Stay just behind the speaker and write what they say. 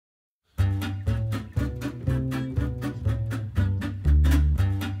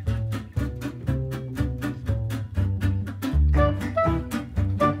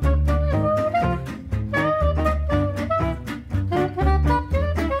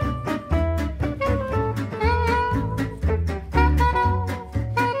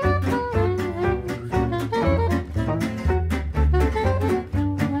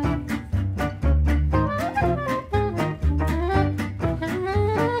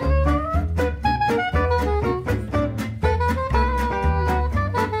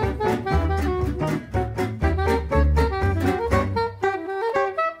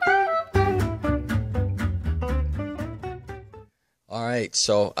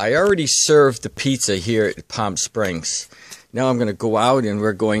so I already served the pizza here at Palm Springs. Now I'm going to go out and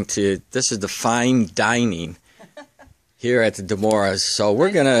we're going to, this is the fine dining here at the DiMora's. So we're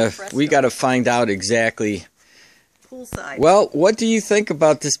we got to find out exactly. Poolside. Well, what do you think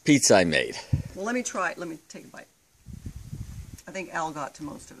about this pizza I made? Well, let me try it. Let me take a bite. I think Al got to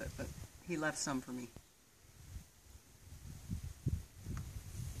most of it, but he left some for me.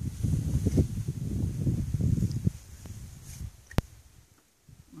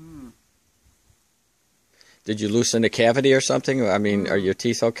 Did you loosen the cavity or something? I mean, are your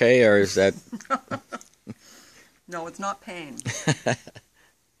teeth okay, or is that... No, it's not pain.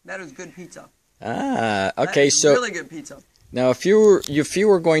 That is good pizza. Ah, okay, so really good pizza. Now, if you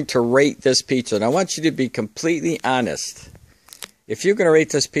were going to rate this pizza, and I want you to be completely honest, if you're going to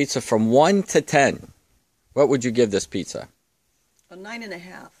rate this pizza from 1 to 10, what would you give this pizza? A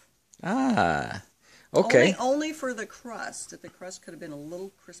 9.5. Ah, okay. Only for the crust. If the crust could have been a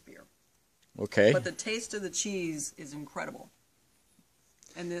little crispier. Okay. But the taste of the cheese is incredible.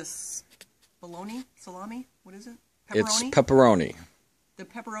 And this salami, what is it? Pepperoni? It's pepperoni. The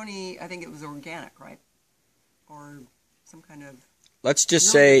pepperoni, I think it was organic, right? Or some kind of... Let's just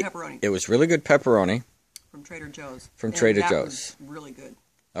say it was really good pepperoni. From Trader Joe's. From Trader Joe's. Was really good.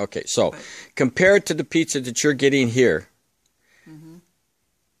 Okay, so compared to the pizza that you're getting here,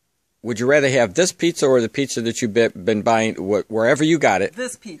 would you rather have this pizza or the pizza that you've been buying wherever you got it?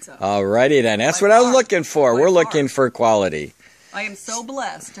 This pizza. Alrighty then. That's what I was looking for. We're looking for quality. I am so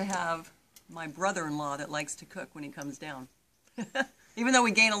blessed to have my brother-in-law that likes to cook when he comes down. Even though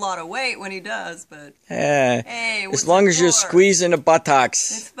we gain a lot of weight when he does, but hey, as long as you're squeezing the buttocks.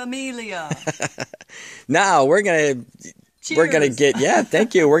 It's familia. Now we're gonna get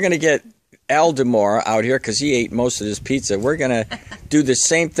thank you. We're gonna get Al DiMora out here because he ate most of this pizza. We're gonna do the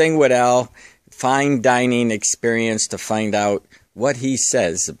same thing with Al, fine dining experience, to find out what he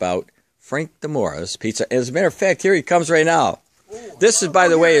says about Frank DiMora's pizza. As a matter of fact, here he comes right now. This is, by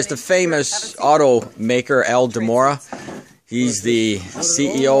the way, is the famous automaker Al DiMora. He's the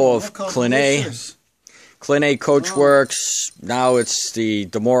CEO of Clinay Coachworks. Now it's the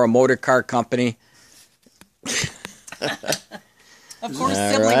DiMora Motor Car Company. Of course,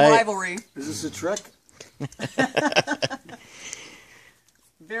 sibling rivalry. Is this a trick?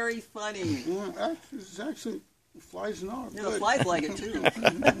 Very funny. Yeah, it's actually, flies and all. Yeah, the flies like it too.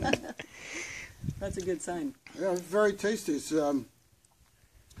 That's a good sign. Yeah, it's very tasty. It's got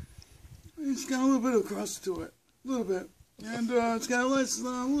a little bit of crust to it, a little bit, and it's got a nice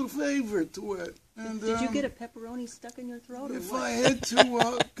little flavor to it. And did you get a pepperoni stuck in your throat? If I had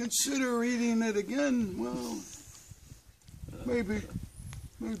to consider eating it again, well, maybe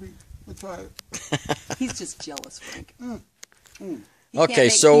I'll try it. He's just jealous, Frank. Okay,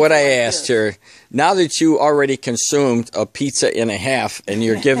 so what I asked here, now that you already consumed a pizza and a half and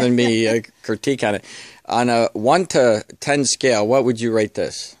you're giving me a critique on it, on a 1 to 10 scale, what would you rate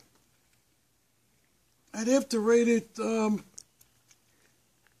this? I'd have to rate it, well,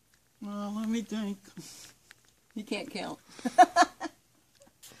 let me think. You can't count.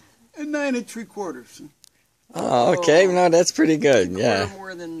 A 9 3/4. Oh, okay, no, that's pretty good, yeah.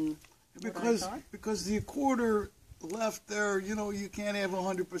 More than because the quarter left there, you know, you can't have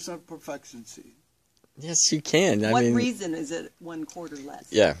 100% perfection, see. Yes, you can. What reason is it 1/4 less?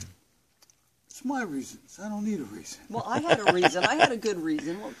 Yeah. It's my reasons. I don't need a reason. Well, I had a reason. I had a good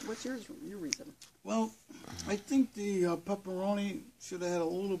reason. What's your reason? Well, I think the pepperoni should have had a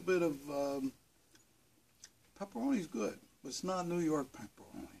little bit of... pepperoni's good, but it's not New York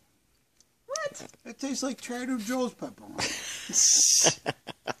pepperoni. What? It tastes like Trader Joe's pepperoni.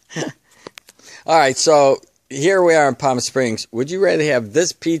 All right, so here we are in Palm Springs. Would you rather have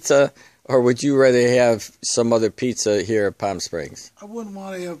this pizza or would you rather have some other pizza here at Palm Springs? I wouldn't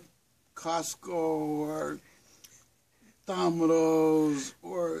want to have Costco or Domino's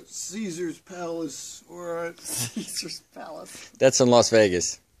or Caesar's Palace or... Caesar's Palace. That's in Las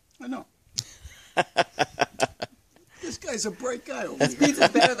Vegas. I know. This guy's a bright guy over This pizza's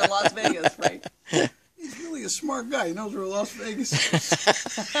better than Las Vegas, Frank. He's really a smart guy. He knows where Las Vegas is.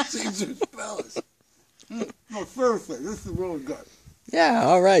 Caesar's Palace. No, seriously, this is really good. Yeah,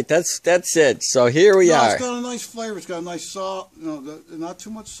 all right. That's it. So here we are. It's got a nice flavor. It's got a nice salt. Not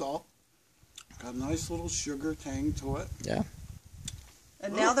too much salt. Got a nice little sugar tang to it. Yeah.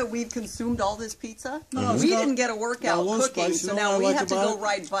 And now that we've consumed all this pizza, we didn't get a workout cooking, so now we have to go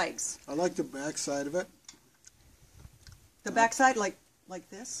ride bikes. I like the back side of it. The back side, like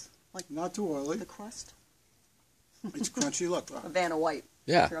this? Like not too oily. The crust? It's crunchy. Look. A Vanna White.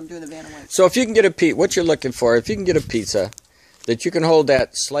 Yeah. Here, I'm doing the Vanna White. So if you can get a pizza, what you're looking for, if you can get a pizza that you can hold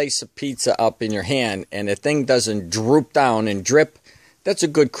that slice of pizza up in your hand and the thing doesn't droop down and drip, That's a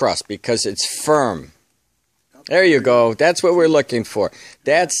good crust because it's firm. There you go. That's what we're looking for.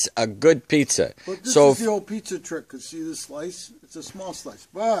 That's a good pizza. But this is the old pizza trick. Because see this slice? It's a small slice.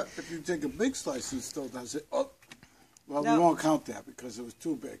 But if you take a big slice and still does it, oh, well, we won't count that because it was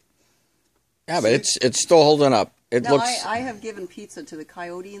too big. Yeah, but it's still holding up. It looks. I have given pizza to the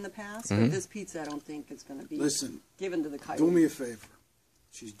coyote in the past, but this pizza I don't think is going to be given to the coyote. Do me a favor.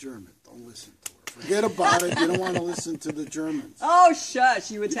 She's German. Don't listen to her. Forget about it. You don't want to listen to the Germans. Oh, shush,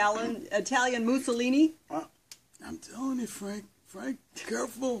 you Italian Mussolini. I'm telling you, Frank. Frank,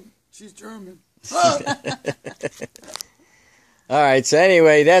 careful. She's German. All right. So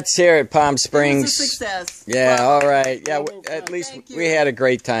anyway, that's here at Palm Springs. It was a success. Yeah. Wow. All right. Yeah. At least we had a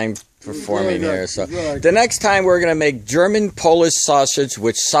great time performing here. So the next time we're going to make German Polish sausage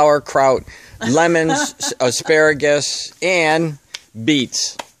with sauerkraut, lemons, asparagus, and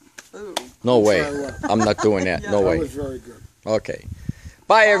beets. Ooh. No way. I'm not doing that. No way. That was very good. Okay.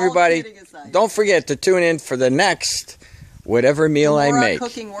 Bye, everybody. Don't forget to tune in for the next whatever meal I make.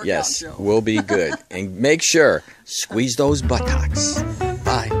 Cooking workout yes, show. will be good. And make sure, squeeze those buttocks.